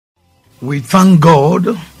We thank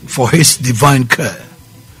God for His divine care.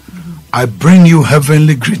 I bring you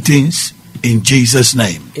heavenly greetings in Jesus'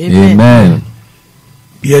 name. Amen.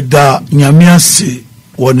 Yeda nyamiase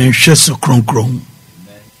wonenhwe so kronkron.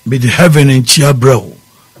 Be the heaven in chiabrao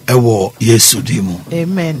ewo Yesu dimo.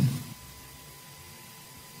 Amen.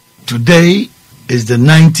 Today is the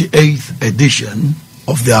 98th edition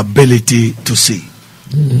of the ability to see.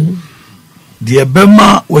 The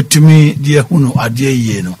bema wetumi die hunu ade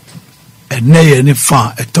ye no. Ene ye ni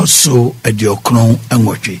fa etoso ediokron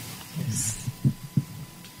enwotwe.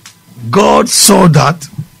 God saw that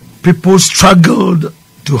people struggled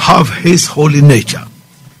to have His holy nature.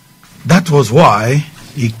 That was why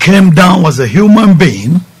He came down as a human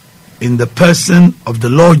being in the person of the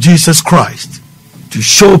Lord Jesus Christ to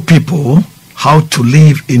show people how to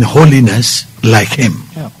live in holiness like Him.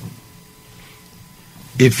 Yeah.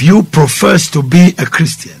 If you profess to be a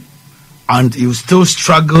Christian and you still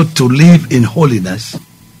struggle to live in holiness,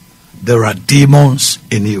 there are demons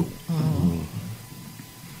in you.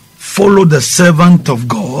 Follow the servant of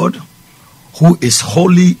God who is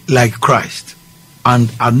holy like Christ and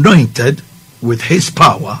anointed with His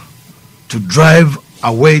power to drive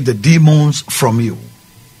away the demons from you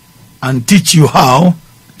and teach you how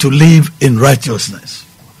to live in righteousness.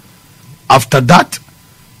 After that,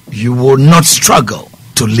 you will not struggle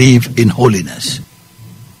to live in holiness.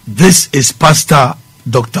 This is Pastor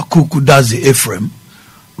Dr. Kuuku Dadzie Ephraim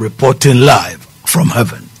reporting live from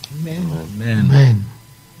heaven. Amen.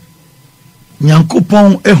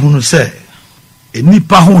 Nyankopon ehunu se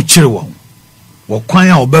enipa ho kire won wo kwan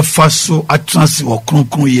a obefa so atranse wo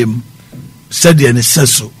kronkron yem sede ne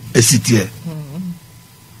seso esitie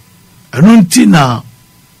enu nti na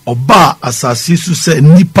oba asase su se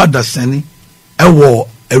nipa dasani ewo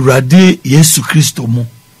Awurade Yesu Kristo mu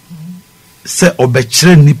se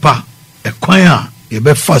obekire nipa ekwan a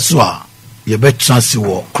yebefa so a yebetranse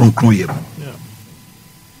wo kronkron yem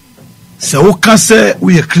se wo ka se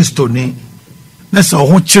wo ye Kristo ni nessa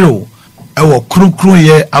ho kyerɛw ɛwɔ kronkron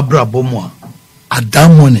yɛ abrabɔ mu a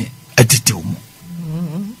adamone atitew mu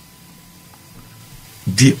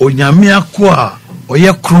di onyame ako a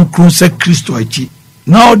ɔyɛ kronkron sɛ Kristo akyi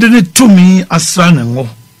na ɔde ne tumi asra ne ngo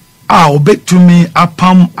a ɔbɛtumi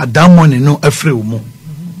apam adamone no afrɛ mu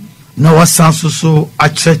na wasan so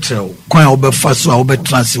akyerɛkyerɛw kwan a ɔbɛfa so a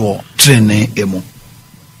ɔbɛtrance wɔ trene emu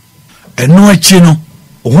ɛno akyi no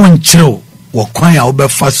ho nkyerɛw wɔ kwan a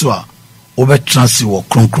ɔbɛfa so a obetrance wo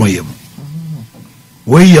kronkron yem.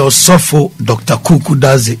 We ye osofo Dr. Kuuku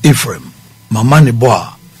Dadzie Ephraim mama ne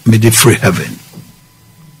boa me the free heaven.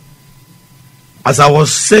 As I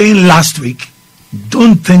was saying last week,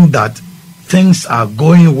 don't think that things are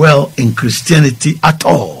going well in Christianity at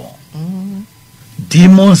all.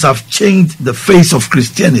 Demons have changed the face of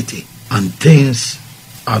Christianity and things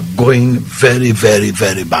are going very, very,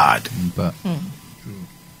 very bad.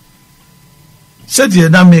 Said ye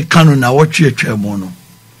na me kanu na wotwe twemu no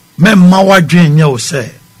memma wadwen nya wo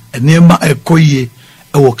se enema ekoye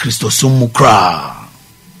ewo Kristosum mu kra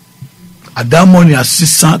adamoni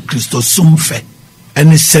asisa Kristosum fe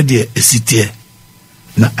ene said ye esitie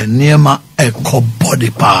na enema ekobody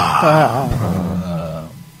pa.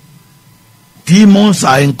 Demons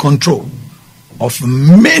are in control of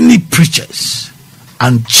many preachers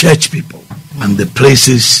and church people and the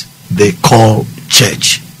places they call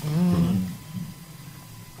church.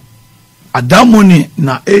 Adamoni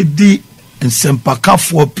na edi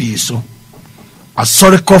nsempakafo pii so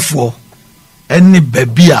asorekofo eni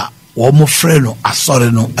babia wo mo frɛ no asore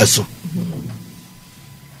no eso.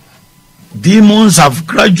 Demons have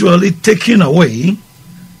gradually taken away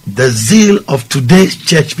the zeal of today's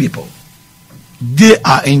church people. They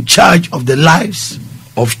are in charge of the lives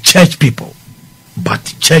of church people,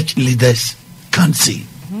 but church leaders can't see.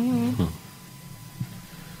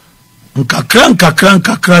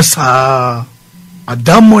 Nkakra sa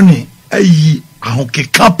adamoni ayi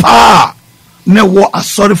ahokeka pa ne wo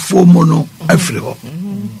asorefo mu no afiri ho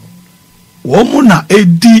wo mu na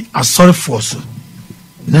edi asorefo so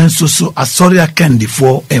nanso so asore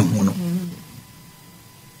akandifo enhu no.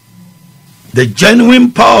 The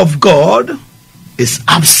genuine power of God is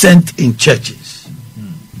absent in churches.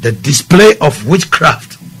 The display of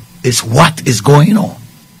witchcraft is what is going on.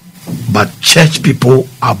 But church people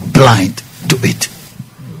are blind to it.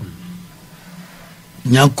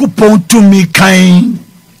 Nyankopon tumi kan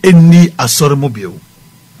eni asore mobio.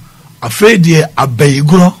 Afedie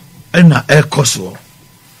abayiguro ena ekoso.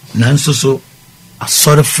 Nanso so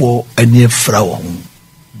asorefo eni efra wo.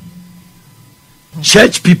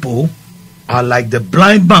 Church people are like the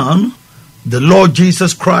blind man the Lord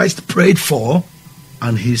Jesus Christ prayed for,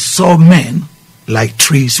 and he saw men like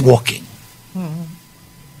trees walking.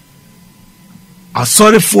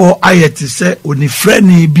 Asorefo ayete se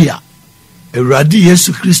onifrani bia Ewurade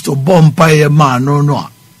Yesu Kristo bompa ye ma no no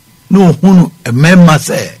a no hunu emema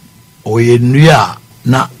se oyenua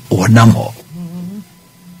na wonam ho.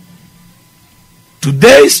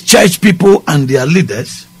 Today's church people and their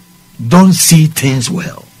leaders don't see things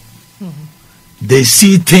well. They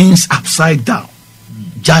see things upside down,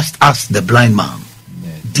 just as the blind man.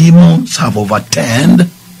 Demons have overturned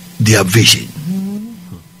their vision.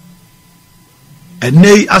 And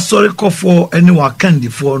they are sorry for anyone candy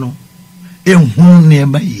for no. Who near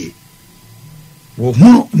my ye?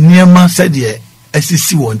 Who near my said ye?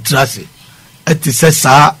 SC one trassi. It is a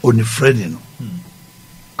sa on the Fredino.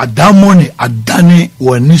 Adamoni Adani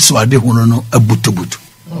Waniswade Huno a butubutu.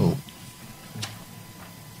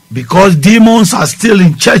 Because demons are still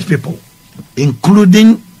in church people,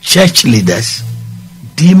 including church leaders.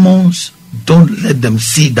 Demons don't let them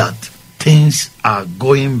see that things are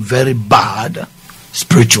going very bad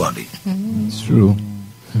spiritually. It's true.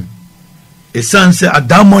 Esan se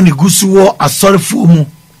adamoni gusuwo asorefo mu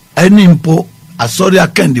enimpo asori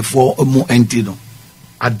akandifo mu entino.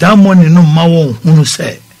 Adamoni no ma won hunu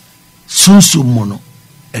se sunsu mu no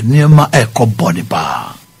enema ekobodi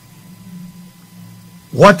ba.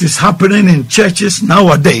 What is happening in churches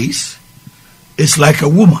nowadays is like a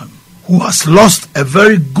woman who has lost a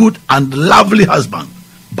very good and lovely husband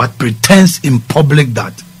but pretends in public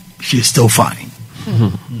that she is still fine.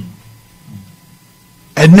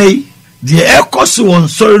 And they the ekosu won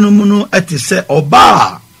sori no mu no ete se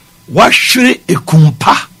oba wa hwere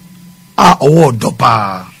ekumpa a owo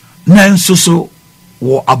dopa na nso so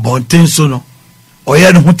wo abonten so no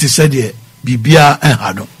oye no te se de bibia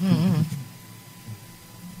enhado.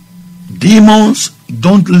 Demons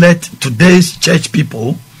don't let today's church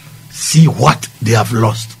people see what they have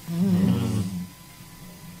lost.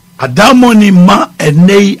 Adamoni ma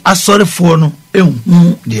enei asorefo no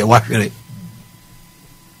ehun de wa hwere.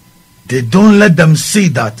 They don't let them see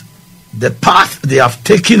that the path they have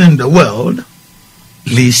taken in the world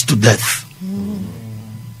leads to death.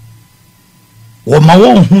 Woma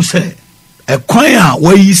won hu se ekwan a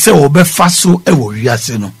wayi se obefa so e wo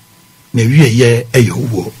wiase no na wieye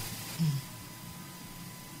eyewo.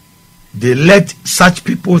 They let such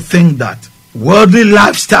people think that worldly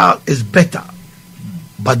lifestyle is better,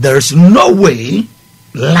 but there is no way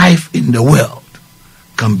life in the world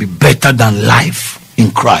can be better than life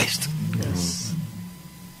in Christ.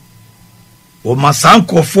 O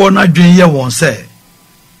masanko for na dwenye won se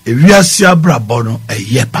ewiase abrabọ no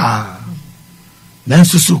eye pa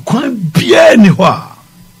nanso so kwan bia ni ho a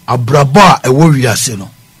abrabọ a ewo wiase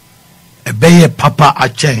no ebeye papa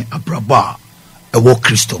achen abrabọ a ewo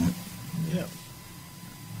Kristo mu.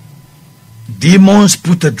 Demons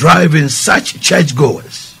put a drive in such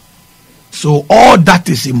churchgoers, so all that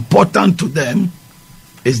is important to them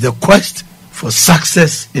is the quest for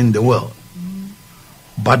success in the world.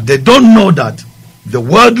 But they don't know that the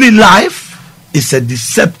worldly life is a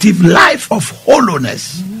deceptive life of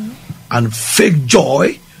hollowness and fake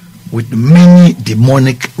joy with many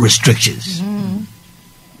demonic restrictions.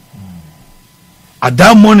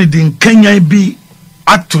 Adamoni din Kenya bi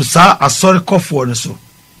atusa asoriko for so.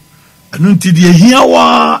 Anunti de hia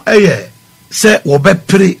wa eye se wo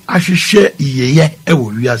bepre ahwehwe iyeye e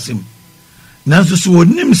wo wiase mu. Nanso so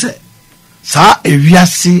wonim se sa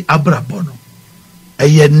ewiase abrabọ no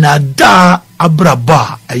eye nada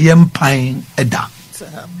abraba eye mpan eda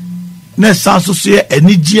na sanso so ye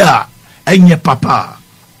anigi a enye papa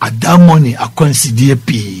adamoni akonsidie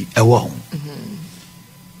pi ewo ho.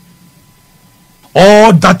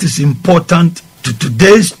 All that is important to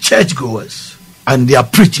today's churchgoers and their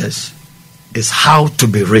preachers is how to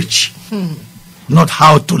be rich, not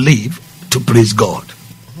how to live to please God.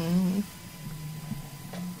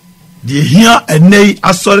 The here ene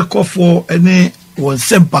asoriko for ene won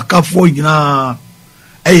sempaka for nyina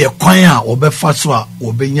eye kwan a obefa so a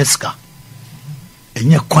obenya sika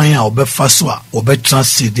enye kwan a obefa so a obetra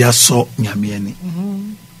sedia so nyame ani.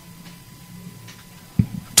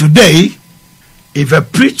 Today, if a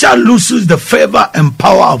preacher loses the favor and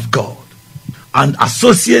power of God and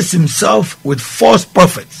associates himself with false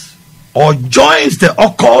prophets or joins the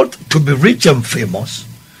occult to be rich and famous,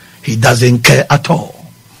 he doesn't care at all.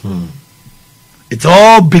 It's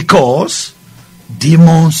all because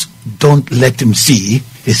demons don't let him see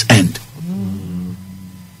his end.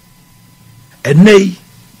 And they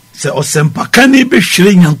say, Osempakani be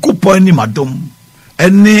shri nyankopon ni madom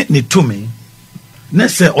ene ni tumi ne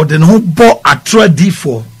se ode no bo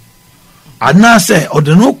atradifo ana se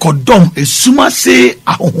ode no kodom esuma se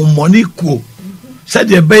ahomoni kuo se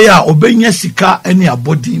de be ya obenya sika ene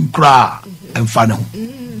abodin kra ɛmfa ne ho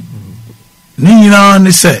ne nyinaa ne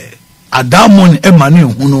sɛ adamon ɛma ne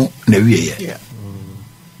ho no na wieɛ.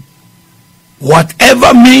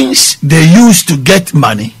 Whatever means they use to get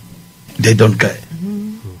money, they don't care.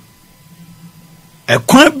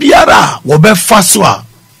 Ɛkwan biara wɔbɛfa so a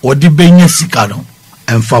wɔde bɛnya sika no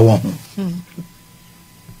ɛmfa wɔn ho.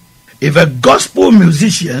 If a gospel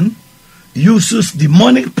musician uses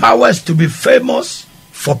demonic powers to be famous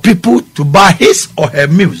for people to buy his or her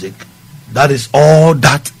music, that is all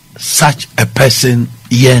that such a person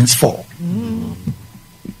yearns for.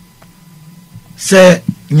 Say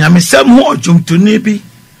nyamesem ho ojumtuni bi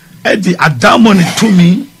edi adamo ne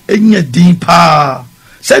tumi enya din pa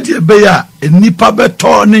said ye be ya enipa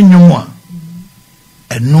beto ne nwum a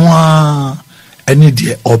eno a eni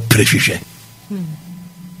de oprehwehwe.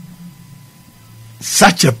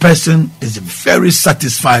 Such a person is very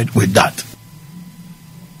satisfied with that.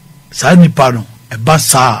 Sa nipa no eba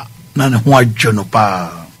sa na ne ho adwo no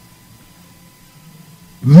pa.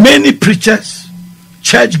 Many preachers,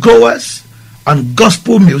 churchgoers, and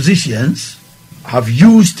gospel musicians have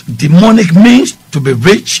used demonic means to be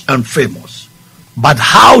rich and famous. But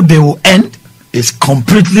how they will end is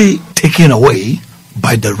completely taken away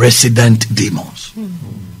by the resident demons. In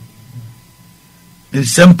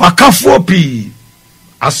Sempakafo pi,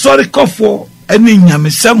 Asorikofo, eni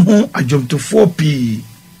nyamesem ho adwomtofo pi,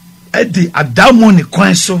 edi Adamo ne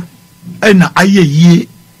kwan so, ena ayeye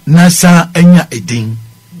nasa enya edin.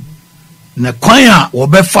 Na kwan a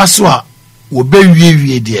wobefa so a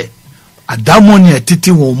wobewie de Adamo ne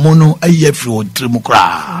titi wo mo no ayefri wo trimu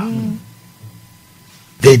kra.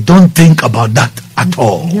 They don't think about that at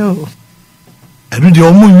all. Enu de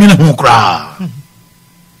omo nwene ho kra.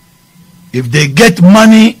 If they get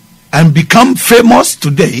money and become famous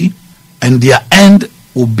today and their end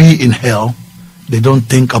will be in hell, they don't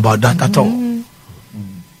think about that at all.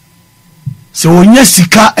 So onye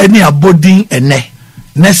sika eni abodin ene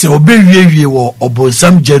nese obewie wo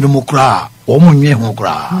obonsam jenumu kra omo nwe ho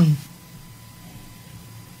kra.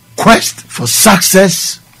 Quest for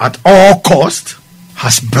success at all cost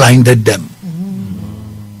has blinded them.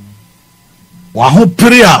 Wa ho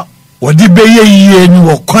prayer wodi beye yie ni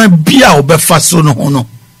wo kwan bia obefa so no ho no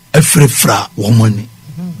efrefra wo moni.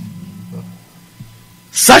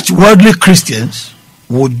 Such worldly Christians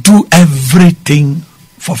would do everything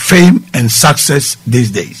for fame and success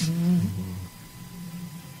these days.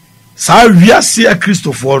 Sa wiase a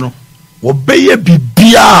Christopher no wo beye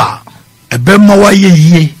bibia ebema wa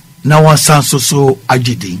ye na wansan so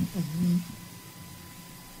agidin.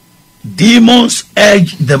 Demons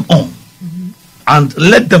urge them on and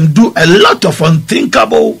let them do a lot of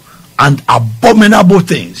unthinkable and abominable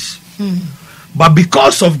things. But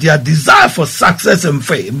because of their desire for success and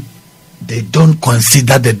fame, they don't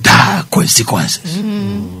consider the dire consequences.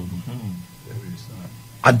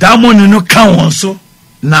 Adamo no kan won so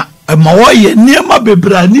na emawoye niema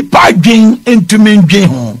bebra nipa dwen entumi ndwen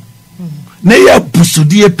ho. Na ye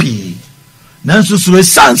busudie pi. Nanso so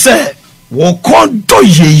esanse wo kondo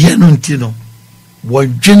yeye no ntino. Wo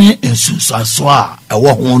dwene ensunsaso a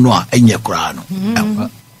ewo ho no a enye kra no.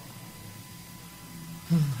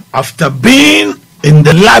 After being in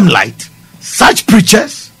the limelight, such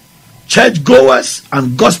preachers, churchgoers,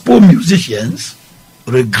 and gospel musicians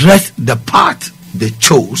regret the path they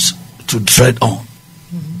chose to tread on.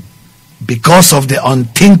 Because of the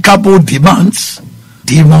unthinkable demands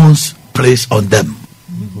demons place on them.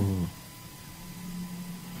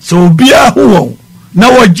 So bia who na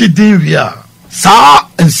wajidin wia sa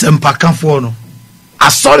nsempakafo no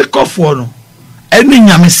asorikofo no eni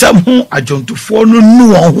nyamesem ho adwontofo no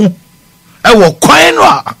nu ho e wo kwan no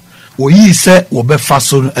a oyi se wo befa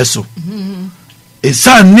so no eso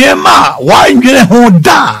esa nema wa ndwene ho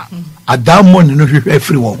da Adamo no hwehwe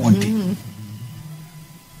free wo honti.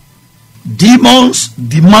 Demons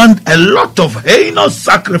demand a lot of heinous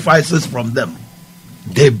sacrifices from them.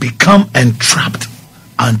 They become entrapped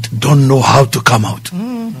and don't know how to come out.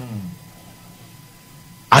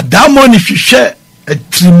 Adamo ni hwehwe a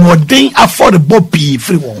trimodin affordable pi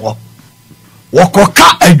free wo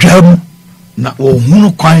wokoka adwam na wo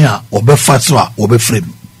hunu kwan a obefa so a obefrem.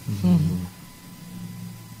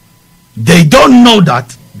 They don't know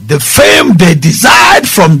that the fame they desired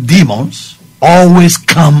from demons always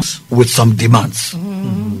comes with some demands.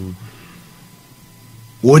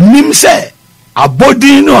 Onim se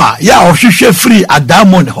abodi no a ya ohwehwe free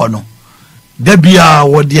Adamo ne ho no da bia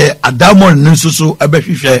wo de Adamo ne nsusu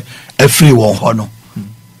ebehwehwe free won ho no.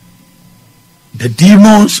 The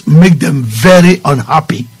demons make them very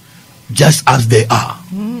unhappy just as they are.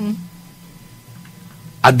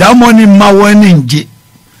 Adamo ni mawani nje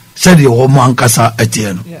said the woman kasa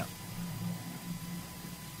etie no.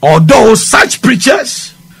 Although such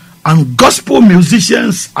preachers and gospel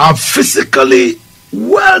musicians are physically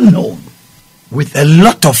well known with a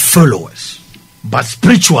lot of followers, but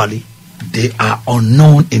spiritually they are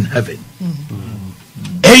unknown in heaven.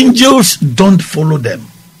 Angels don't follow them.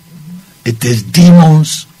 It is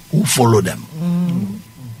demons who follow them.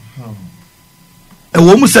 And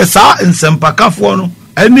when we say sa in sempakafoɔ no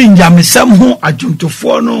ɛne nyamesɛm ho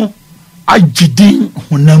adwontofoɔ no agyidin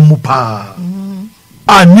honam paa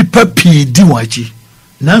a nipa pii di wɔn akyi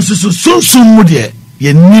nanso so sunsun mu deɛ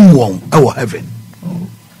yɛnim wɔn ɛwɔ heaven.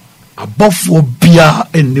 Abɔfoɔ biara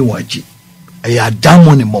ɛnni wɔn akyi ɛyɛ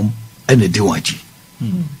adamo ne mɔm ɛna di wɔn akyi.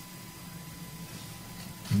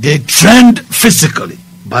 They trend physically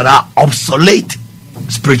but are obsolete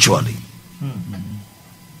spiritually.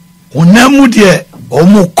 Honam mu deɛ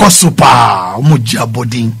ɔmo kɔ so paa ɔmo gye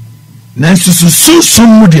abɔden nanso so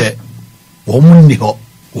sunsun mu deɛ ɔmo nni hɔ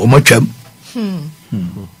ɔmo atwam.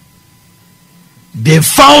 They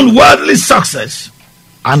found worldly success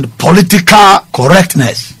and political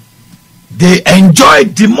correctness. They enjoy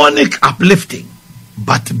demonic uplifting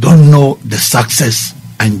but don't know the success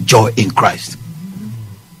and joy in Christ.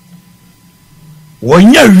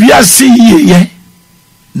 Wɔnyɛ wiase yie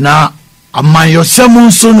na amanyɔsɛm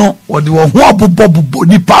nso no wɔde wɔn ho abobɔbobɔ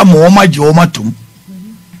nipa ma wɔn agye wɔn atom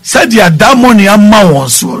sɛdeɛ adamɔne ama wɔn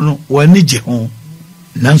so no wɔn ani gye ho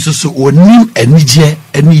nanso so wɔnim anigye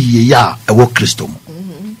ne yie a ɛwɔ Kristo mu.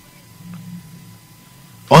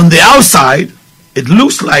 On the outside it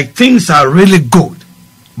looks like things are really good,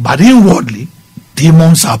 but inwardly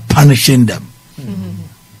demons are punishing them.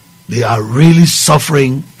 They are really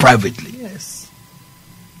suffering privately.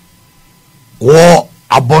 War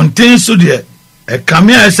abɔnten so deɛ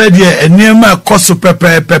ɛkame a ɛsɛ deɛ nneɛma ɛkɔ so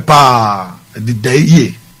pɛpɛɛpɛ paa ɛdeda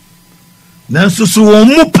yie nanso so wɔn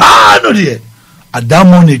mu paa no deɛ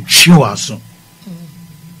adamo ne twi wɔ aso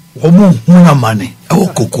wɔn mu hu amane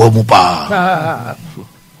ɛwɔ kokoa mu paa.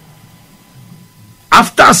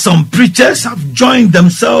 After some preachers have joined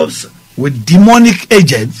themselves with demonic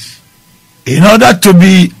agents in order to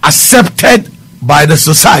be accepted by the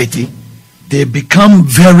society, they become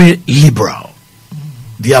very liberal.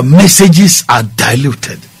 Their messages are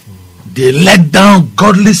diluted. They let down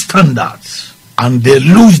godly standards and they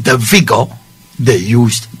lose the vigor they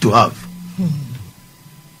used to have.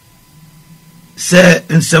 Say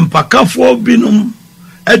in sempakafoɔ binom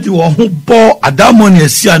ɛde wɔn ho bɔ adamo ne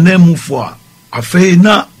asi anamufoɔ a afei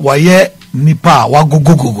na wɔyɛ nipa a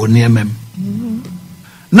wagogogogo nneɛma mu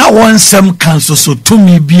na wɔn nsɛm ka nso so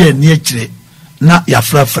tumi bi ani akyire na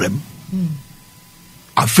yɛafrafra mu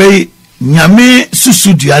afei nyame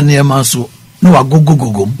susu dua nneɛma nso na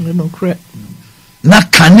wagogogogo mu na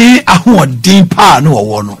kane ahoɔden paa na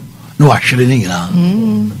wɔwɔ no na wahwere ne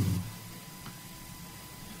nyinaa.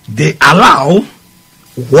 They allow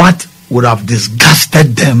what would have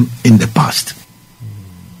disgusted them in the past.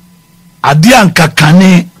 Ade anka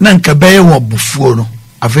kane na nka bɛyɛ wɔ bufuo no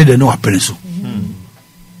afei de no wapene so.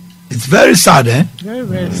 It's very sad, eh?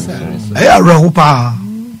 Very sad.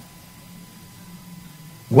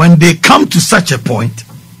 When they come to such a point,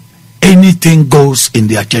 anything goes in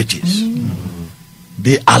their churches.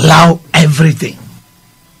 They allow everything.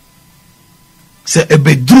 Say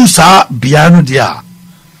ebedru sa biano dia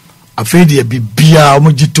afei de bibia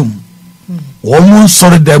omogitum. Womun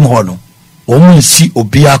sori dem ho no. Womun si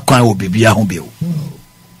obia kwan obibia ho bio.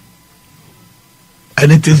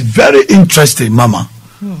 And it is very interesting, Mama,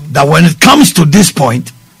 that when it comes to this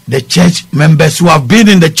point, the church members who have been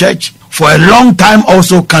in the church for a long time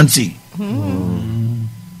also can see.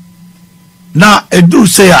 Now, edu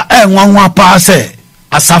say nwanwa pa say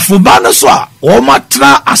asafoba no so a wo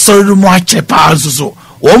matra asori mu ache pa so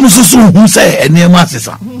wo mususu hu say enema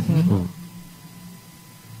sesa.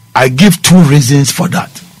 I give two reasons for that.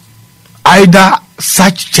 Either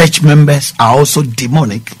such church members are also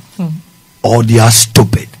demonic or they are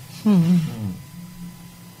stupid.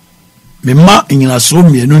 Mema nyina so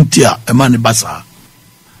mienu ntia ema ne basa.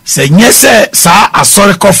 Se nyese sa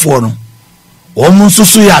asori kofo no omo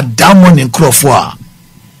nsusu ya damo ne nkrofo a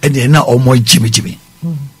ede na omo jimijimi.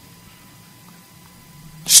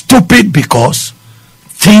 Stupid because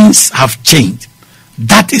things have changed.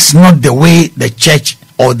 That is not the way the church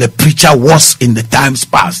or the preacher was in the times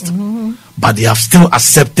past, but they have still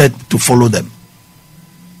accepted to follow them.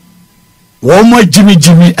 Omo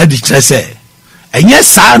jimijimi edi chese enye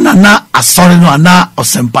saa na asori no ana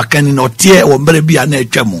osempakani no tie wo mbere bia na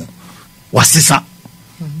atwamu wasisa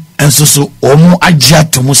enso so omu agya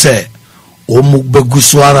tomu se omu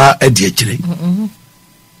begusuara edi akire.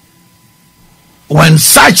 When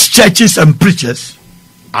such churches and preachers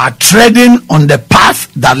are treading on the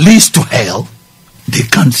path that leads to hell, they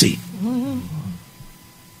can't see.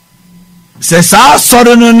 Se saa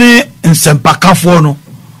sɔre no ne nsɛmpakafoɔ no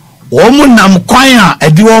wɔn nam kwan a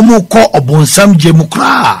ɛde wɔn kɔ ɔbɔnsam gye mu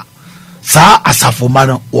koraa saa asafoma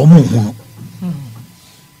no wɔn hu no.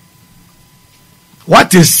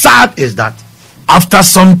 What is sad is that after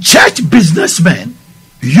some church businessmen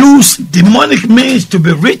use demonic means to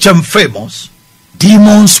be rich and famous,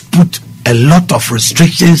 demons put a lot of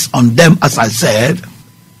restrictions on them, as I said,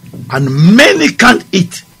 and many can't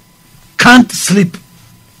eat, can't sleep,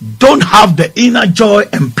 don't have the inner joy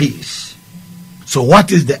and peace. So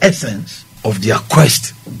what is the essence of their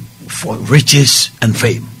quest for riches and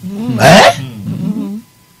fame?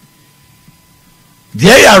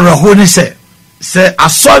 Deɛ yɛawerɛho ne sɛ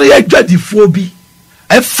asɔre adwadifoɔ bi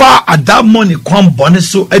ɛfa adammɔ kwan bɔne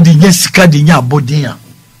so ɛde nya sika de nya abɔden a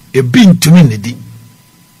ebi ntumi nnidi,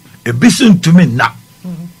 ebi so ntumi nna,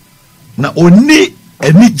 na oni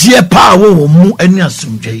anigyeɛ paa wɔ mu ani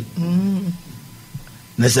asomdwee.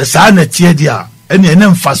 Na sɛ saa na tie di a ɛne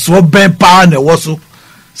ɛne mfasoɔ bɛn paa na ɛwɔ so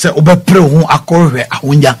sɛ wobɛpere ho akɔhwɛ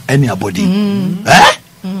ahonya ɛne abɔden.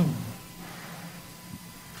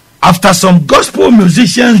 After some gospel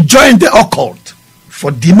musicians joined the occult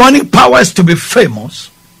for demonic powers to be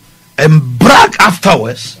famous and brag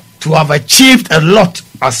afterwards to have achieved a lot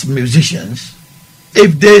as musicians,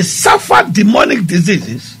 if they suffer demonic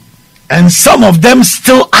diseases and some of them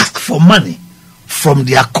still ask for money from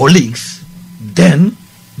their colleagues, then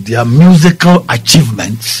their musical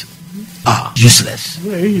achievements are useless.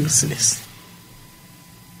 Very useless.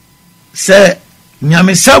 Say,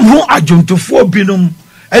 nyamesam ho adwontofoɔ binom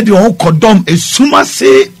ɛde wɔn kɔdɔm esuma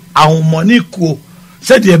se ahomoni kuo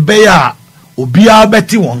sɛdeɛ ɛbɛyɛ a obiara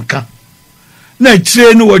bɛte wɔn ka na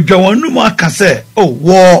akyire no wɔdwa wɔn num aka sɛ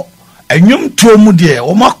wɔ ɛnwomtoɔ mu deɛ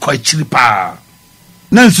wɔn akɔ akyiri paa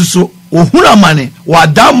na nsuso wɔhunu amane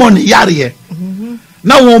wɔadamɔ ne yareɛ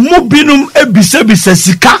na wɔn mu binom ebisabisa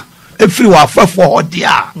sika efiri wɔ afɛfoɔ hɔ deɛ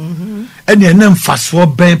a ɛne ɛne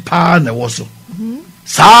mfasoɔ bɛn paa na ɛwɔ so.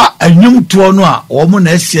 Sa enyumtoɔ no a wɔn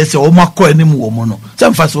na ɛsɛ sɛ wɔn akɔ anim wɔn no sɛ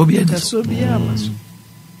mfasoɔ bi ɛdi.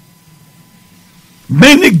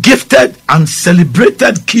 Many gifted and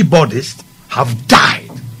celebrated keyboardists have died,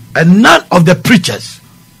 and none of the preachers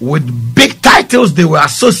with big titles they were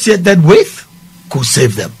associated with could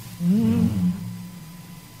save them.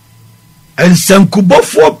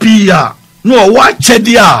 Nsɛnkubɔfoɔ pii a na wɔwɔ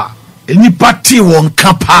akyɛdeɛ a nipa te wɔn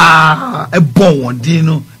ka paa ɛbɔ wɔn din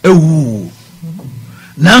no ewu.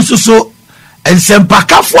 Nanso so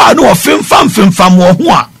nsɛmpakafoɔ a na wɔfemfam wɔn ho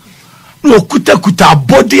a na wɔkutakuta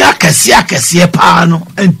abɔde akɛseɛ paa no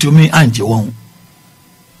ntumi angye wɔn.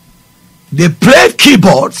 They played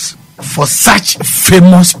keyboards for such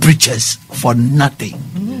famous preachers for nothing.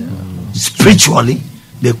 Spiritually,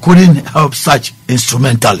 they couldn't help such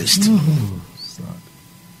instrumentalists.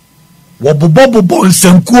 Wɔbobɔbobɔ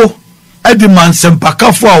nsɛnkuo ɛde ma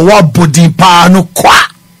nsɛmpakafoɔ a wɔabɔ din paa no kwa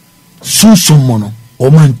sunsum mu no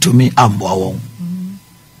wɔmantumi amboa wɔn.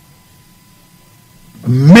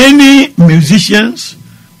 Many musicians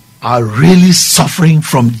are really suffering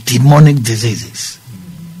from demonic diseases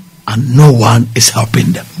and no one is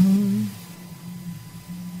helping them.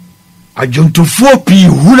 Adwontofoɔ pii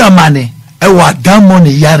huramane ɛwɔ adamɔ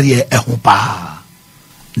ne yareɛ ɛho paa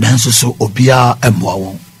nanso so obiara ɛmmoa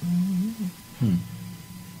wɔn.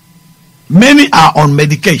 Many are on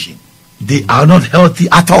medication. They are not healthy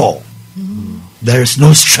at all. There is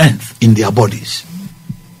no strength in their bodies.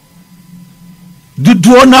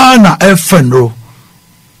 Duduo na efenro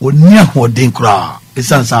oni ahoden kra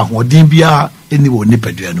esansa ahoden bia eni wo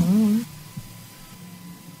nipadua no.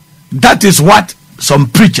 That is what some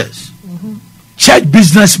preachers, church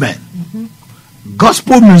businessmen,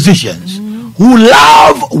 gospel musicians who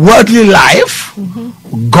love worldly life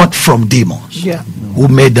got from demons who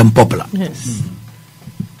made them popular. Yes.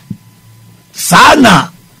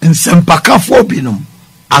 Sana nsempakafoɔ binom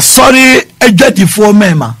asɔre adwadifoɔ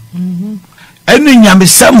mɛma ɛne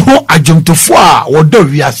nyamesɛm ho adwomtofoɔ a wɔdɔ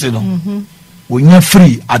wiase no wɔnya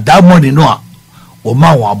firi adamɔne no a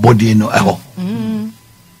wɔma wɔn abɔden no ɛhɔ.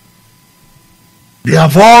 They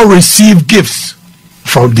have all received gifts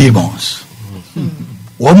from demons.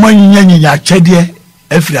 Wɔn nyanya akyɛdeɛ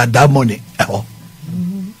ɛfiri adamɔne ɛhɔ.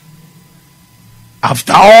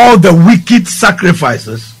 After all the wicked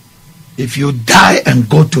sacrifices, if you die and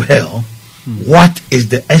go to hell, what is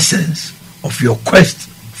the essence of your quest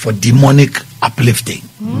for demonic uplifting?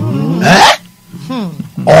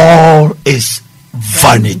 All is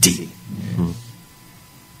vanity.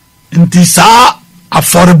 Nti saa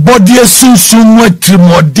afɔrebɔdeɛ sunsun mu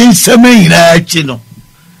atirimɔden sɛmɛ nyinaa akyi no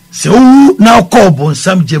sɛ wowu na wokɔ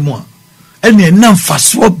ɔbɔnsam gye mu a ɛne ɛnam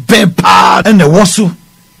fasoɔ bɛn paa ɛna ɛwɔ so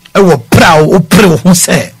ɛwɔ pra wo pere wo ho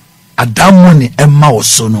sɛ adammo ne ɛma wo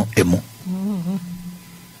so no emu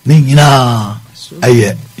ne nyinaa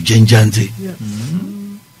ɛyɛ gyengyante.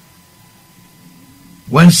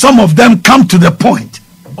 When some of them come to the point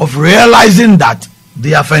of realizing that they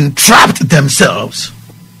have entrapped themselves,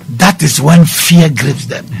 that is when fear grips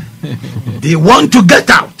them. They want to get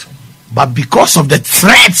out, but because of the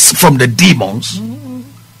threats from the demons,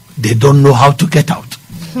 they don't know how to get out.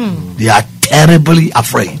 They are terribly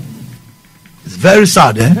afraid. It's very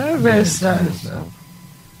sad, eh? Very sad.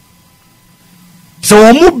 So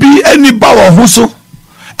wɔn bi ani ba wɔn ho so,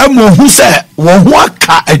 ɛmo ho sɛ wɔn ho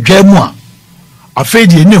aka adwa mu a, afei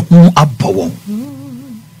deɛ ne ho abɔ wɔn.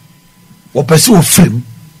 Wɔpɛ sɛ wɔfirim,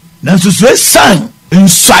 nanso so esan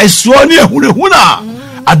nsuaisoɔ ne ehunahuna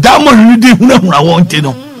adamɔ ne di hunahuna wɔn ti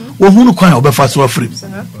no, wɔn ho no kwan a wɔbɛfa so afirim.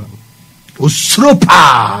 Osuro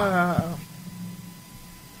paa.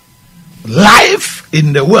 Life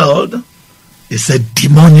in the world is a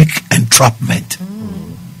demonic entrapment.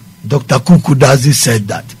 Dr. Kuuku Dadzie said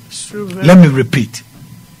that. Let me repeat.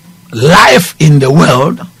 Life in the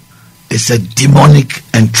world is a demonic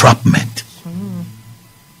entrapment.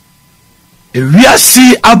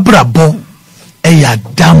 Ewiase abrabɔ ɛyɛ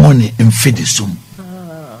adamɔ mfidisum.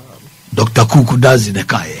 Dr. Kuuku Dadzie ne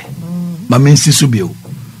kae. Ma mensi so bio.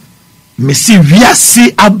 Mesi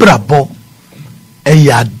wiase abrabɔ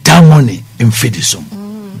ɛyɛ adamɔ mfidisum.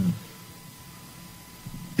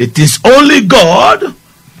 It is only God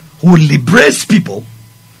who liberates people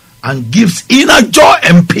and gives inner joy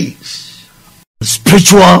and peace,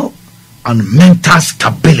 spiritual and mental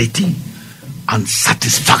stability and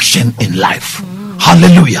satisfaction in life.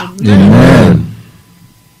 Hallelujah. Amen.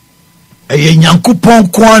 Eye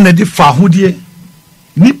Nyankopɔn kwa na de fa hodie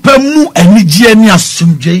nipa mu anigye ne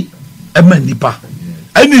asomdwe ema nipa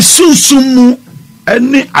ene sunsum mu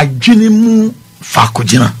ene adwene mu fa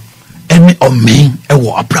kogina ene omen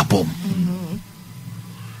ewo abrabom.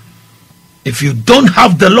 If you don't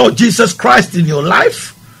have the Lord Jesus Christ in your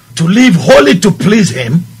life to live holy to please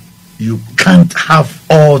him, you can't have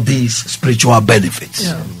all these spiritual benefits.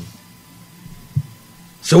 Yeah.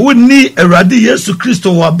 So we need a radi Yesu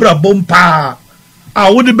Christo wa brabom pa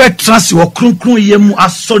a wo de betrase wo kronkron yemu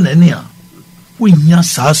aso nani a wo nya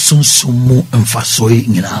sa sunsumu mfasoe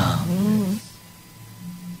nyina.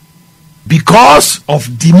 Because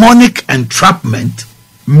of demonic entrapment,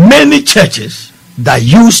 many churches that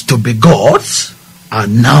used to be gods are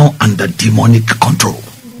now under demonic control.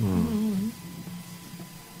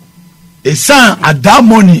 Esan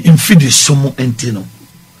adamoni infidi sumu entino.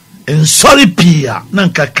 En sorry pia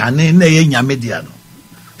nanka kane na ye nyame dia no.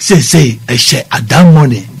 Say eshe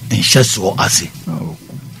adamoni en sheso ase.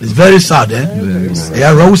 It's very sad, eh?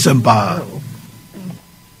 Yeah, rose and power.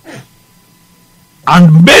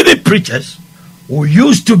 And many preachers who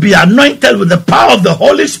used to be anointed with the power of the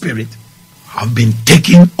Holy Spirit have been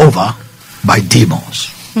taken over by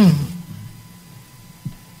demons. And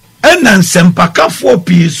then sempaka for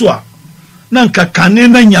piswa nanka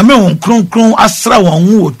kane na nyame won kronkron asra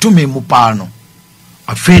won wo tumi mu pa no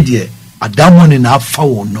afedie adamoni na afa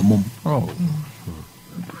won no mum.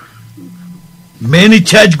 Many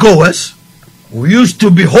churchgoers who used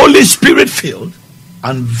to be Holy Spirit filled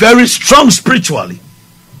and very strong spiritually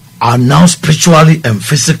are now spiritually and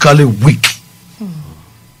physically weak.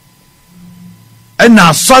 And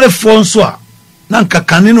now sorry for so nanka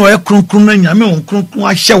kane no e kronkron na nyame won kronkron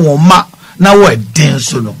ahye won ma na wo den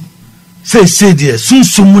so no say there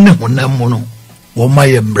sunsum ne honam mu no wo ma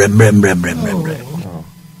ye mremremremremrem.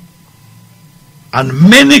 And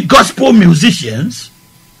many gospel musicians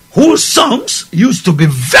whose songs used to be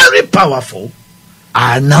very powerful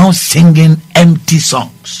are now singing empty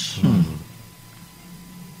songs.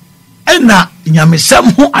 And na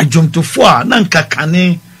nyamesam ho adwomtofo a nanka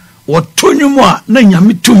kane woto nwum a na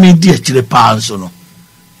nyame tumi di akire pa nso no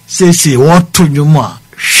say woto nwum a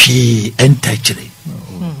hwe entachire.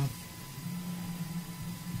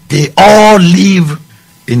 They all live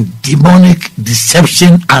in demonic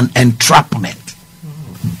deception and entrapment,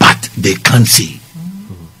 but they can't see.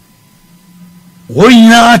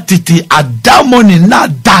 Wonya titi adamoni na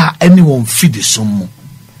da anyone feed the sumu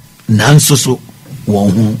nanso so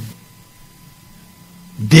won.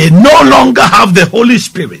 They no longer have the Holy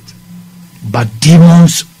Spirit, but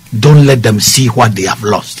demons don't let them see what they have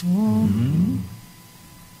lost. Oni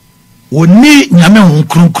nyame won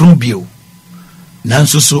kronkron bio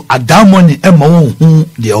nanso so adamoni ema won hu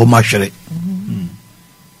de o mahwere.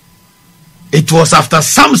 It was after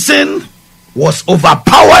Samson was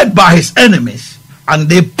overpowered by his enemies and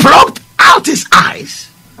they plucked out his eyes.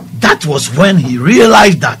 That was when he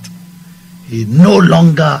realized that he no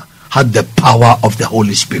longer had the power of the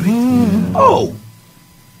Holy Spirit. Oh.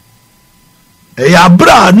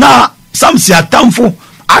 Abra na samsi atamfo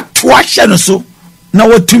atoahye no so na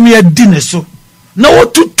watumi adi ne so na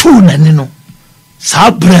watutu nani no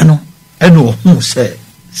sabre no ene ohu se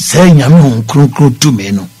nyame hon kronkron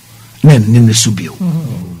tumi no na nne so bio.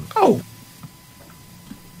 Oh.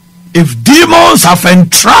 If demons have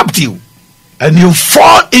entrapped you and you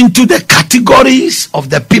fall into the categories of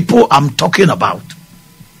the people I'm talking about,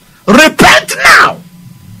 repent now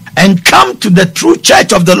and come to the true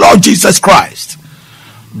church of the Lord Jesus Christ.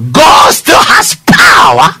 God still has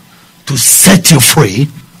power to set you free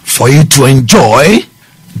for you to enjoy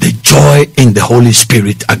the joy in the Holy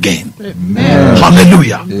Spirit again. Amen.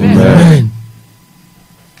 Hallelujah. Amen.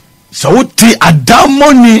 So uti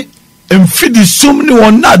adamoni emfidi sumni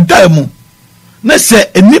wona adamu na se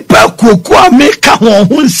enipa kuoku ameka ho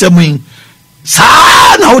ho nsem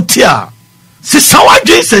saa na uti a sisa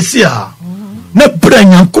wadwe sesi a na bra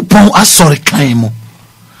Nyankopɔn asɔre kan mu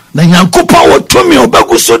na Nyankopɔn wotumi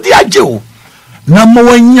obaguso di agye o na mo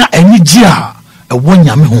wanya anigye a ɛwɔ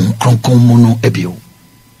Nyame ho kronkron mu no ebio.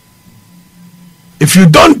 If you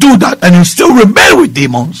don't do that and you still remain with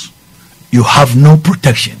demons, you have no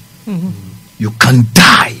protection. You can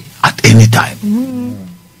die at any time.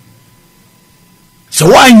 So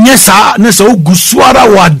why nyesa na so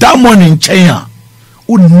gusuara wa damon nkyɛn a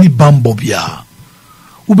onni bambo bia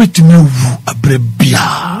ubetumi wu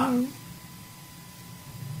abrebia.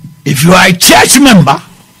 If you are a church member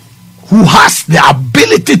who has the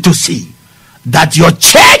ability to see that your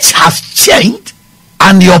church has changed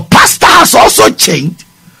and your pastor has also changed,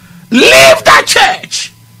 leave that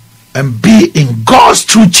church and be in God's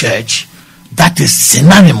true church that is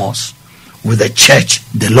synonymous with the church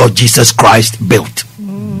the Lord Jesus Christ built.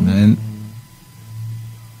 Amen.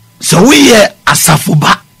 So we are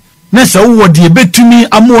asafuba. Na se wo de betumi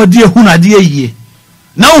amode ehunade yie.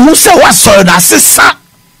 Na hu se wasoro da sesa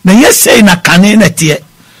na yesei na kane na tie.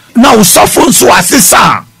 Na usofo nso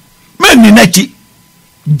asesa. Meni nachi.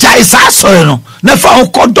 Jaisa asoro no. Na fa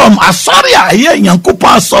okodom asori a ye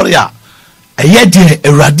Nyankopɔn asori a. Eye de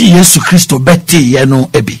Awurade Yesu Kristo beti ye no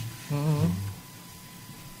ebi.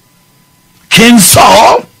 King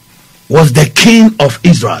Saul was the king of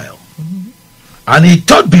Israel. And he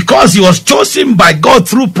thought because he was chosen by God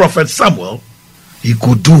through Prophet Samuel, he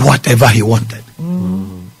could do whatever he wanted.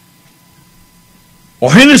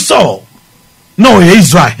 Ohene Saul, no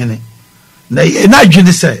Israel. Na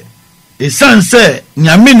dwene say, esan say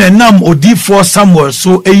nyame na nam odifo Samuel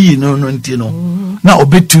so eyi no nti no na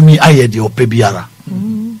obetumi aye de opebiara.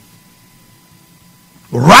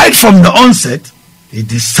 Right from the onset, he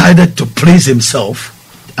decided to please himself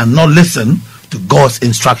and not listen to God's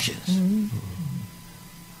instructions.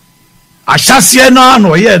 Ashasie na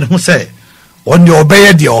no ye no say on the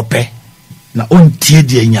obey the ope na ontie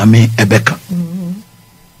de nyame ebeka.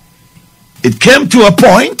 It came to a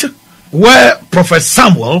point where Prophet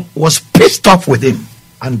Samuel was pissed off with him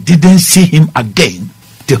and didn't see him again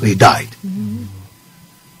till he died.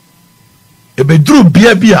 Ebedru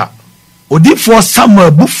bia odifo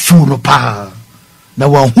Samuel bufu no pa na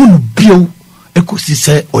wanhunu bio ekosi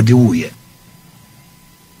se odiwuye.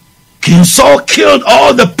 King Saul killed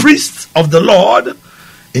all the priests of the Lord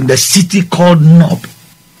in the city called Nob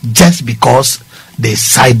just because they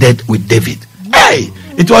sided with David. Hey,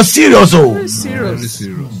 it was serious. Oh, serious.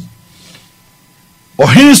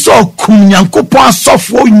 Ohene Saul kum Nyankopɔn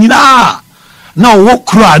asɔfo nyina na wo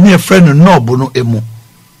kura na efre no Nob no emu.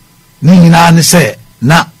 Ni nyina ne se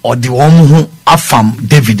na odi wɔn ho afam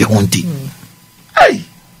David honti. Hey.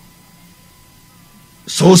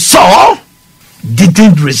 So Saul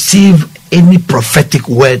didn't receive any prophetic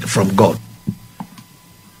word from God.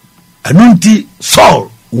 Anunti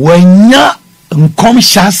Saul wanya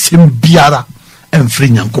nkomsha simbiara emfri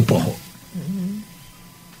Nyankopɔn ho.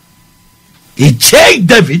 He chased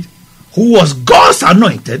David, who was God's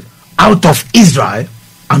anointed, out of Israel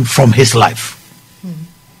and from his life.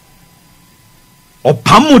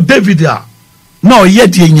 Opamu David a na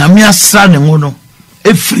oyedi nyame asra ne ho no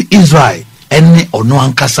efri Israel ene ono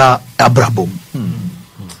ankasa abrabom.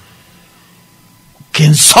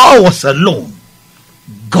 King Saul was alone.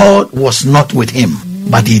 God was not with him,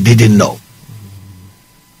 but he didn't know.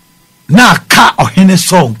 Na ka ohene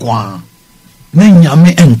Saul kwa na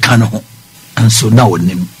nyame enka no ho anso na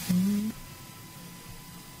onim.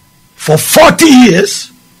 For 40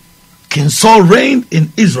 years King Saul reigned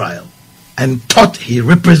in Israel and thought he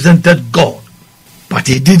represented God, but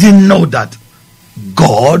he didn't know that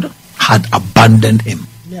God had abandoned him.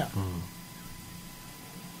 Yeah.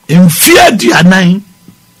 In fear dianan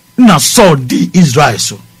na Saul di Israel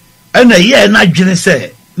so And a year na dwene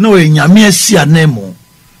say no nyame asi anemo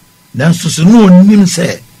nanso so no onim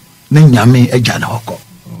say ne nyame agya na hokọ.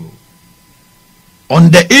 On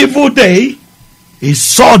the evil day he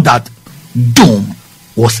saw that doom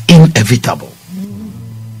was inevitable.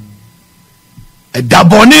 A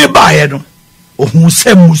dabone bae no ohun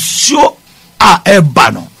se musuo a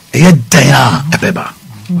eba no eye dan a ebeba.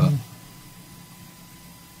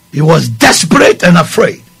 He was desperate and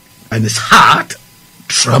afraid, and his heart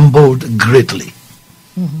trembled greatly.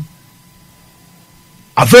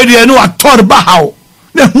 Afraid you know a torba how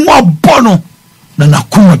ne huwa bono na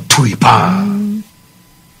nakuma tuipa.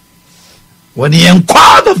 When he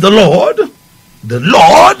inquired of the Lord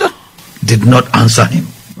did not answer him.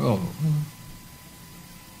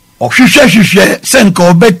 Ohwehwehwehwe senka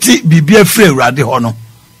obeti bibia free Awurade ho no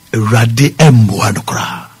Awurade emmoa no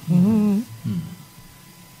kra.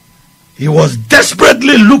 He was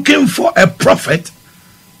desperately looking for a prophet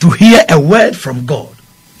to hear a word from God,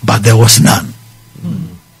 but there was none.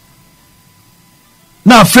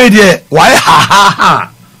 Now Fredie, why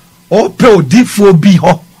ha o pe odifo bi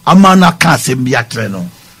ho amana Kaase mbiatre no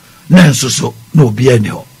nanso so no bi ani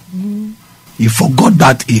ho. He forgot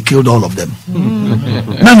that he killed all of them.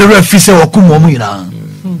 Now the referee said,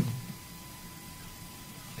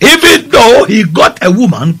 even though he got a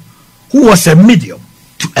woman who was a medium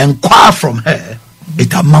to inquire from her,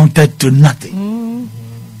 it amounted to nothing.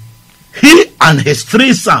 He and his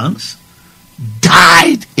 3 sons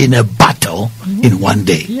died in a battle in one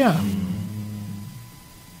day.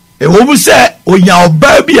 A woman said, "Oya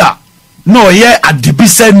obabia no ye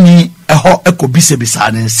adibise ni eho ekobise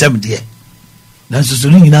bisa ne nsem de." Nanso so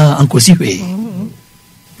nyina ankosi hwe.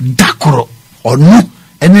 Dakoro onu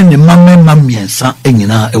ene ne mamma miensa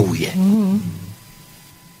enyina ewuye.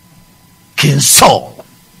 King Saul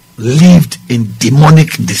lived in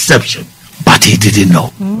demonic deception, but he didn't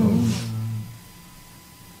know.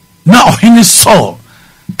 Now King Saul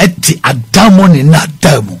eti adamo ni na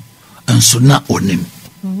adamu enso na onim.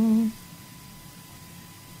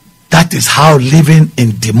 That is how living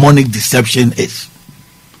in demonic deception is.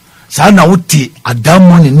 Sana uti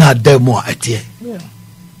adamo ni na adamu atie.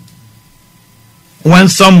 When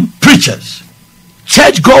some preachers,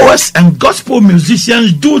 churchgoers and gospel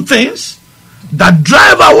musicians do things that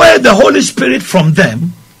drive away the Holy Spirit from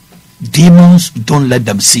them, demons don't let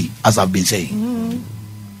them see, as I've been saying.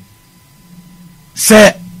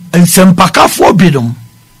 Say nsempakafo bidum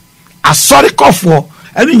asorikofo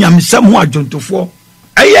ene nyamesem ho adwontofo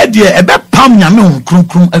eye de ebe pam nyame ho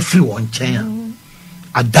kronkron afiri won chen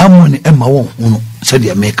adamu ne ema won hunu se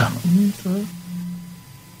de make no.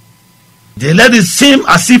 They let it seem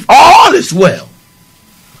as if all is well,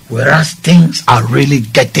 whereas things are really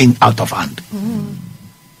getting out of hand.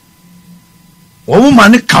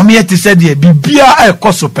 Woman come here to say the bibia e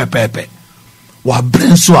koso pepepe wa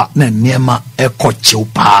brenso a na niema eko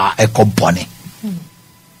chiupa eko bone.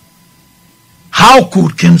 How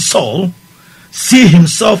could King Saul see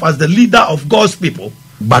himself as the leader of God's people,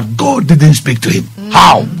 but God didn't speak to him?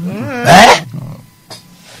 How?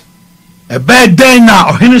 A bad day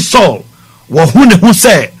now, King Saul wa hune hu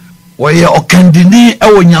say wa ye okandini e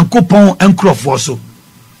wo Nyankopon enkrofo so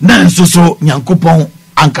na nso so Nyankopon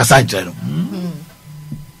ankasa jero.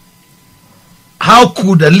 How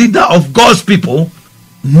could the leader of God's people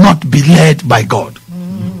not be led by God?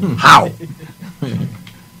 How?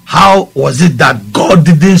 How was it that God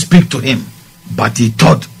didn't speak to him, but he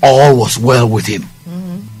thought all was well with him?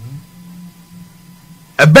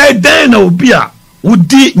 A bad day na obia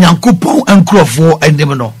udi Nyankopon enkrofo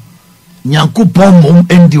endim no. Nyankopon mom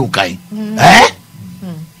endi ukai.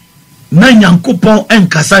 Na Nyankopon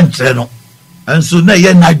enkasa nkyere no. Enso na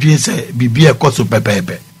ye na dwen se bibia ekoso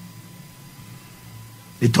pepepe.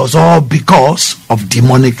 It was all because of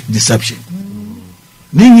demonic deception.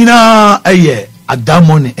 Ningina eye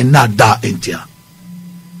adamoni enada entia.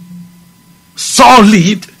 Saul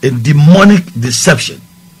lived in demonic deception,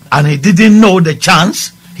 and he didn't know the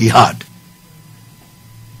chance he had.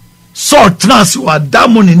 Saul trans wa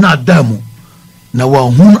adamoni na adamu na wa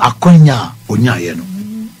hun akonya onyaye no.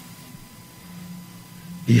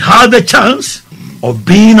 He had the chance of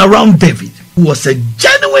being around David, who was a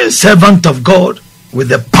genuine servant of God with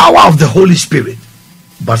the power of the Holy Spirit,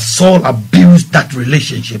 but Saul abused that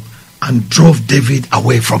relationship and drove David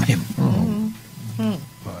away from him.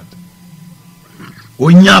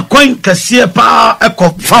 Onya kwen kase pa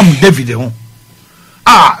ekọ from David ho.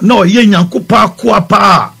 No ye Nyankopon kwa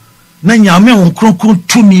pa na nyame ho kronkron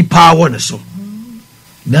tumi pa wo ne so.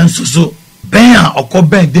 Nanso so ben a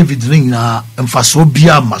okoben David ring na mfaso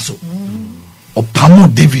bia maso. Opamo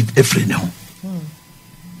David efre ne ho.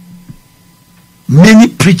 many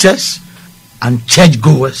preachers and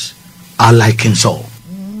churchgoers are like King Saul.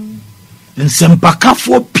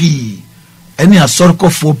 Nsempakafo pii ene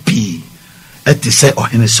asorokofo pii eti say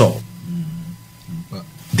ohene Saul.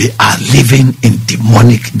 They are living in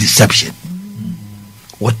demonic deception.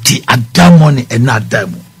 What the adamoni and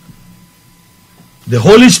adamu. The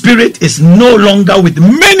Holy Spirit is no longer with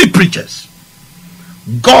many preachers.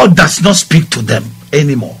 God does not speak to them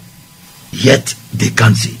anymore. Yet they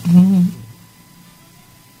can't see.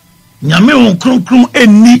 Nyame won krum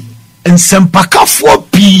eni nsempakafo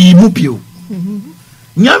pii mu bio.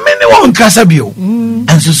 Nyame ne won kasa bio.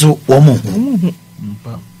 Enso so womo.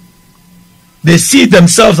 They see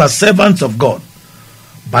themselves as servants of God,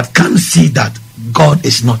 but can't see that God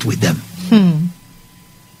is not with them.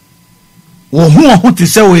 Wohu te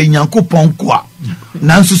se we Nyankopon kwa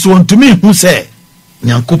nanso so ntumi hu se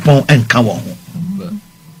Nyankopon enka wo ho.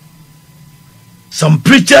 Some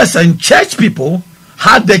preachers and church people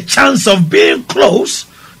had the chance of being close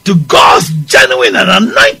to God's genuine and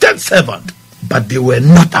anointed servant, but they were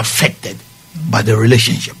not affected by the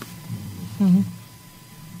relationship.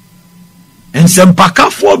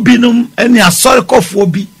 Nsempakafo binum ene asorikofo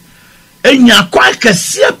bi enya kwa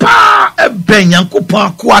kese pa ebe Nyankopon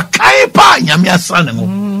akwa kai pa nyame asane ho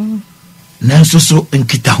nanso so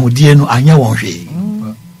nkitahudie no anya won hwe.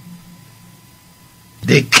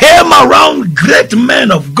 They came around great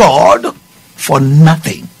men of God for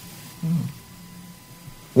nothing.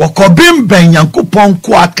 Wakobim ben Nyankopon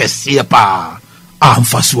kwa kese pa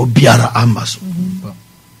amfaso biara amaso.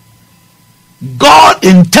 God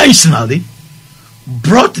intentionally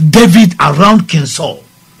brought David around King Saul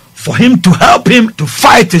for him to help him to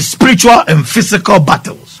fight his spiritual and physical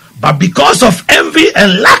battles. But because of envy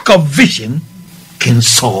and lack of vision, King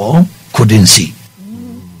Saul couldn't see.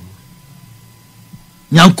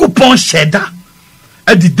 Nyankopon sheda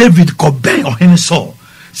edi David ko ben ohene Saul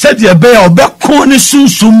said ye be obekon ne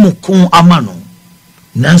sunsum mukon amano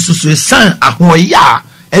nanso so esan ahoya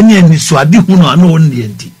ene anisuade hu no ana onni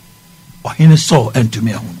enti ohene Saul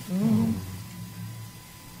entumi ehun.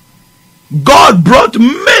 God brought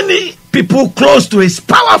many people close to his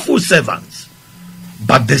powerful servants,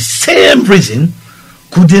 but the same reason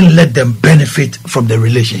couldn't let them benefit from the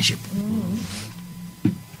relationship.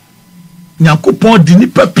 Nyankopon di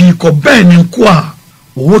nipa pi ko ben nko a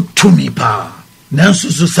wo tumi pa nanso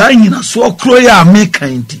so sai nyina so kro ya meka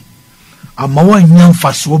nti ama wanya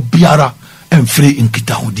mfaso biara emfiri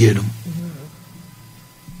nkitahudie no.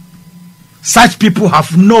 Such people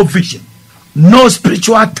have no vision, no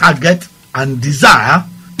spiritual target and desire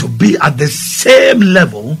to be at the same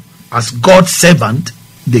level as God's servant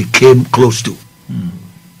they came close to.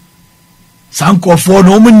 Sankofo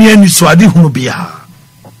no munye ni swadi hunu bia.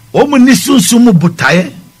 Omuni sunsumu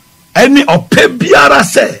butaye eni ope biara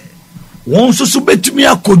se won susu betumi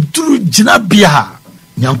akoduru jina bia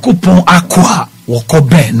Nyankopon akwa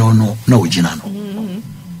wokobe no na ojina no.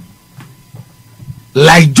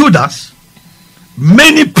 Like Judas,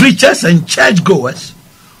 many preachers and churchgoers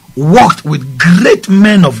walked with great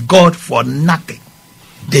men of God for nothing.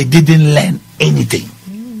 They didn't learn anything.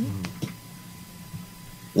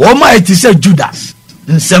 Woma it is Judas.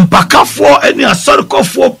 Nsempakafo eni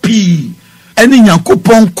asorikofo pi eni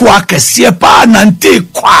Nyankopon kwa kese pa nante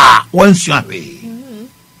kwa wansuawe.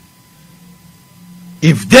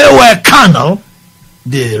 If they were carnal,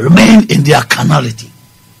 they remained in their carnality.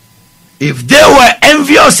 If they were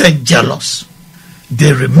envious and jealous,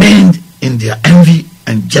 they remained in their envy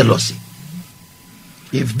and jealousy.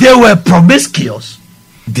 If they were promiscuous,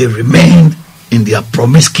 they remained in their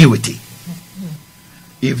promiscuity.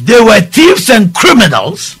 If they were thieves and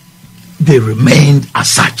criminals, they remained as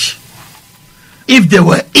such. If they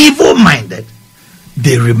were evil-minded,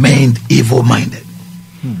 they remained evil-minded.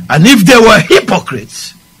 And if they were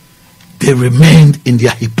hypocrites, they remained in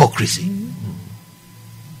their hypocrisy.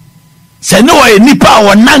 Se no e nipa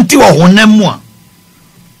wo nanti wo honam a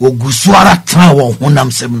wo gusuara tra wo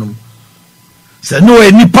honam semnum. Se no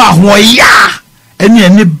e nipa ho ya ene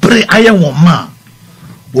ani bre aye wo ma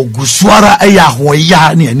wo gusuara aya ho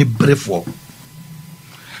ya ne ani brefo.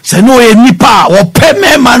 Se no e nipa wo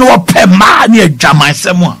peme ma no wo pema ne adwaman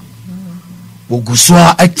sem a wo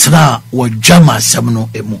gusua etra wo dwama sem no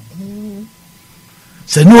emu.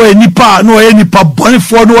 Se no e nipa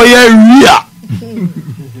bonefo no ye wia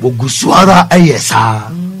Bogusuara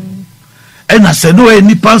ayesa. Ena se no e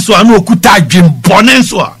nipa nso anu okuta adwembone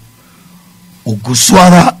nso a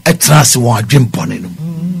ogusuara etrase won adwembone no.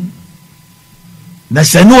 Na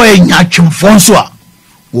se no e nyatwemfo nso a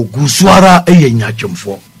ogusuara eye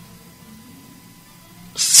nyatwemfo.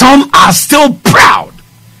 Some are still proud,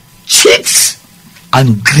 cheats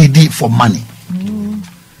and greedy for money.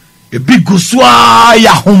 A big guswa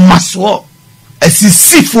ya homaso.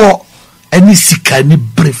 Esisifo any sika any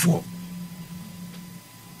brefo.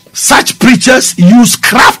 Such preachers use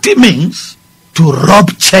crafty means to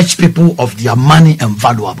rob church people of their money and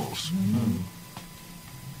valuables.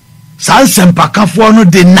 Sansempakafo no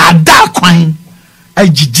de nada kwan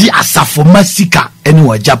ejiji asafo masika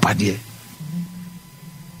anywhere japade.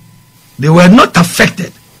 They were not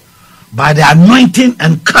affected by the anointing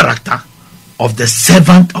and character of the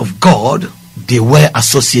servant of God they were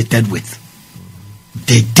associated with.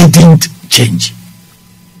 They didn't change.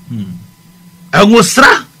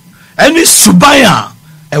 Engosra any subaya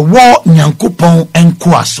a war nyankopon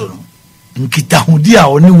enko aso no nkitahudi a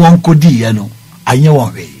oni won kodi ye no anye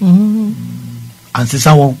won hwe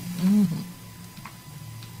ansesa won.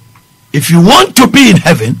 If you want to be in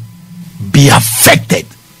heaven, be affected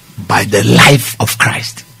by the life of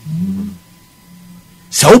Christ.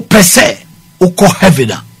 So pese uko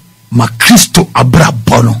heaven ma Kristo abra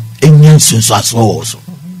bono enyen sunso aso.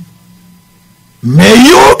 May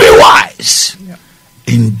you be wise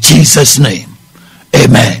in Jesus' name.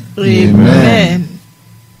 Amen. Amen.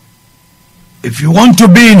 If you want to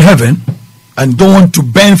be in heaven and don't want to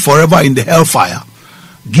burn forever in the hellfire,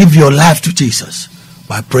 give your life to Jesus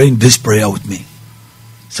by praying this prayer with me.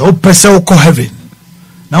 So pese uko heaven.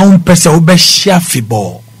 Now pese ube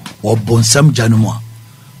shafibo wa bonsam janumwa.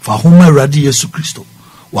 Fa huma radi Yesu Kristo.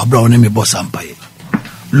 Wa bra onemi bosampaye.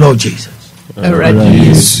 Lord Jesus,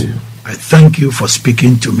 I thank you for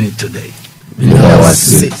speaking to me today. I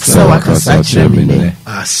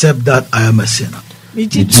accept that I am a sinner.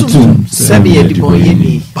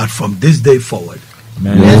 But from this day forward,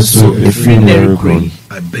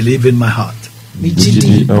 I believe in my heart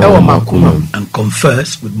and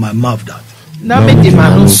confess with my mouth that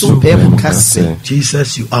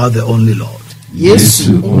Jesus, you are the only Lord.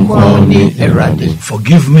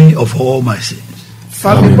 Forgive me of all my sins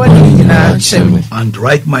and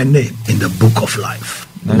write my name in the book of life.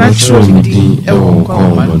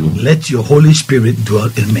 Let your Holy Spirit dwell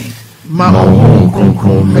in me,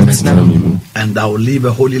 and I will live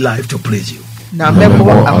a holy life to please you.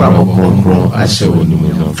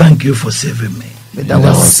 Thank you for saving me.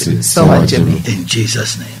 In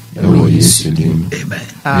Jesus' name. Amen.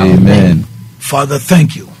 Amen. Father,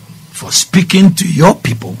 thank you for speaking to your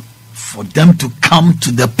people, for them to come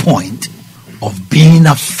to the point of being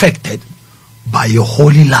affected by your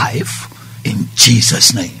holy life. In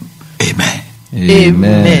Jesus' name. Amen.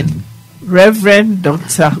 Amen. Reverend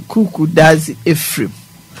Dr. Kuuku Dadzie Ephraim.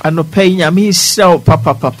 Anope nyame show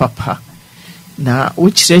papa. Na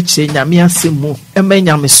uchireche nyame asemu eme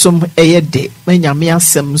nyame som eyede me nyame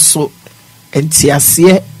asem so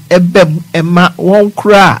entiase ebem ema won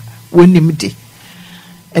kra wonim de.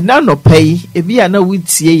 Ena anope ebi ana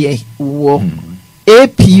wutie ye wo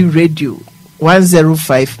AP radio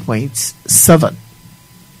 105.7.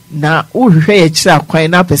 Na uhwe ye kira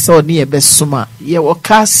kwan na pese oni ye besoma ye wo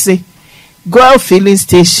Kaase Goil filling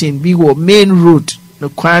station bi wo main road no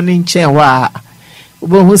kwan nchen wa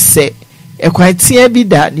obo se ekwan tie bi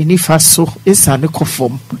da ni nifa so esane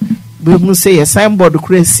kofom be hu se ye signboard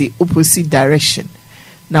kuresi opposite direction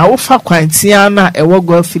na wo fa kwan tie na ewo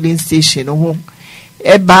Goil filling station ho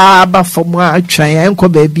eba ba fom atwan enko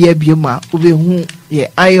ba bia bioma obe hu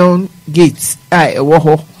ye iron gate a ewo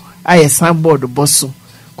ho a ye signboard boso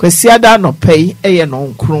kwasiada no pay eye no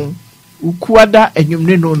nkron ukuada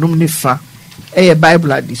enwumre no num nifa eye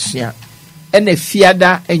bible adisua ene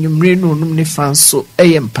fiada enwumre no num nifa nso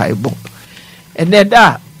eye mpaibo ene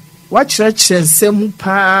da wakyerɛkyerɛ nsɛm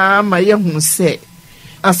paa ma yehu se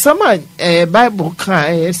asama bible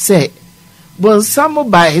kan se bonsam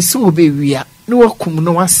ba ese obewia ne wakum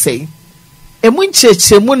no wasɛi emu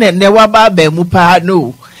nkyerɛkyerɛmu ne ne waba ba mu paa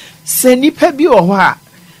no se nipa bi wɔ hɔ a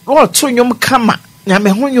no to nwom kama nyame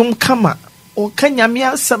ho nwom kama o ka nyame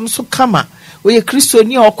asɛm so kama o ye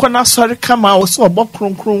kristoni a okona sɔre kama o so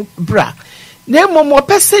obokronkron bra na mmom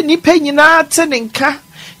opese nipa nyina te ne nka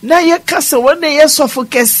na ye kase wona ye sofo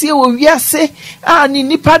kese o wiase a ni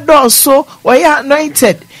nipa dɔso o ye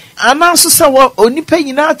anointed ana so se wo onipa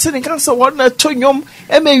nyina te ne nka se wona to nwom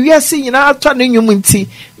e ma wiase nyina to ne nwom nti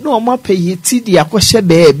na o ma peye ti di akɔhye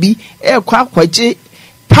baabi e kwa akwaje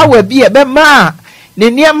power bi e be ma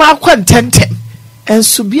ne niam akwantentem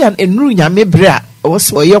enso bia enuru nyame bra wo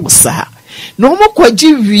se wo ye wosa no mo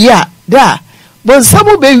kwaji wia da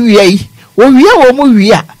bonsamo be wia yi wo wia wo mo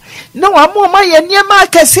wia na wa mo ma ye niam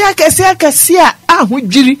akase a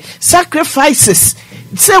ahodwiri sacrifices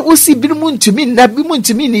se usi bi mu ntumi na bi mu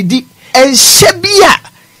ntumi ni di enhye bia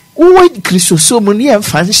wo kristoso mu ne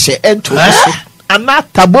emfa nhye ento so ana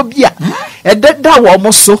tabo bia ededa wo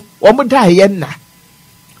mo so wo mo da ye na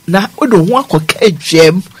na odo ho akoka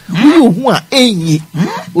adwam wo hu a enyi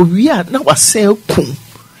owia na wasan ku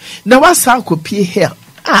na wasa akopie hell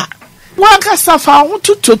waka safa ho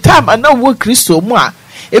tutu time na wo Kristo mu a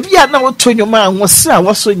ebia na wo tonyoma ho sra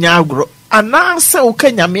wo so nya agro ana se wo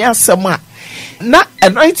ka nyame asem a na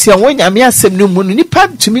anointing wo nyame asem no mu no nipa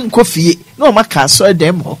tumi nkofie na o maka so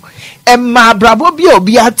dem ho emma brabo bia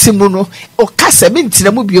obi atemu no o kasa me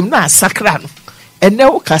ntira mu biom na asakra no ene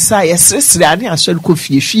wo kasa yesresre ane aso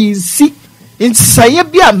kofie hwi nsi nsaye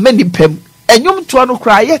bia manipam enyom to no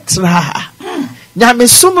kra yetra nyame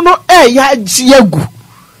som no ya giagu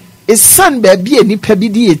esan baabi enipa bi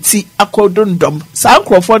di eti akodondom saa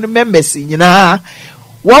nkrofo no members nyina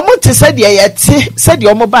wo mo te se de yete se de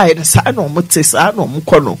o mo bae de saa no mo te saa no mo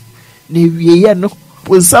kono na wieye no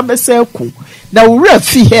bonsam se ku na wura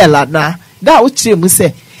fi hela na da wo kire mu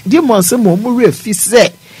se demons mo mo wura fi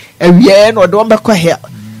se awie no de wo bekọ hell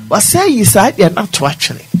wasai yi saa de na to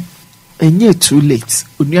atwere enye too late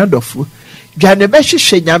onuadofo dwane be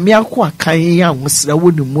hwehwe nyame akọ akan ya nwosra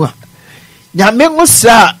wo ne mu a nyame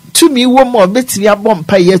nwosra tumi wo mo betiri abom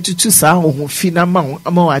pa ye tutu saa ho fi na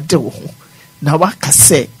ma wade wo ho na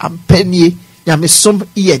wakase ampanie nyame som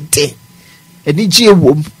ye de eni ji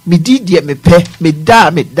ewom medidie mepe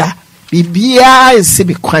meda bibia ense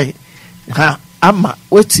bi kwan ha ama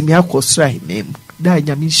wetimi akosra himem da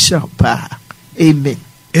nyame hia pa amen.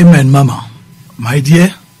 Amen, Mama. My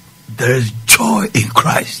dear, there is joy in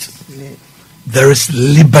Christ. Amen. There is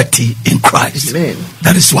liberty in Christ. Amen.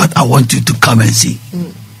 That is what I want you to come and see.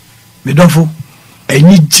 Medofo,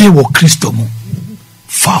 eni je wo Kristo mu.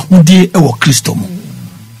 Fa hudie e wo Kristo mu.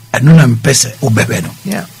 Enu na mpese obebe no.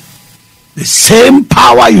 Yeah. The same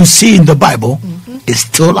power you see in the Bible is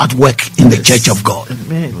still at work in the church of God.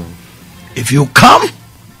 Amen. If you come,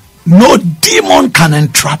 no demon can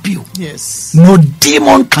entrap you. Yes. No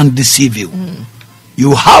demon can deceive you.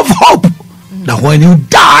 You have hope that when you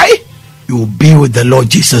die, you will be with the Lord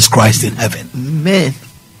Jesus Christ in heaven. Amen.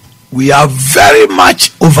 We are very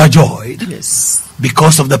much overjoyed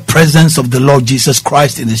because of the presence of the Lord Jesus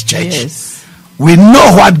Christ in his church. Yes. We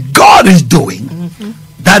know what God is doing.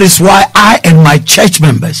 That is why I and my church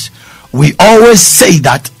members, we always say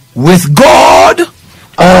that with God,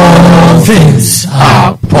 all things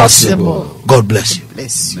are possible. God bless you.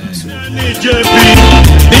 Bless you.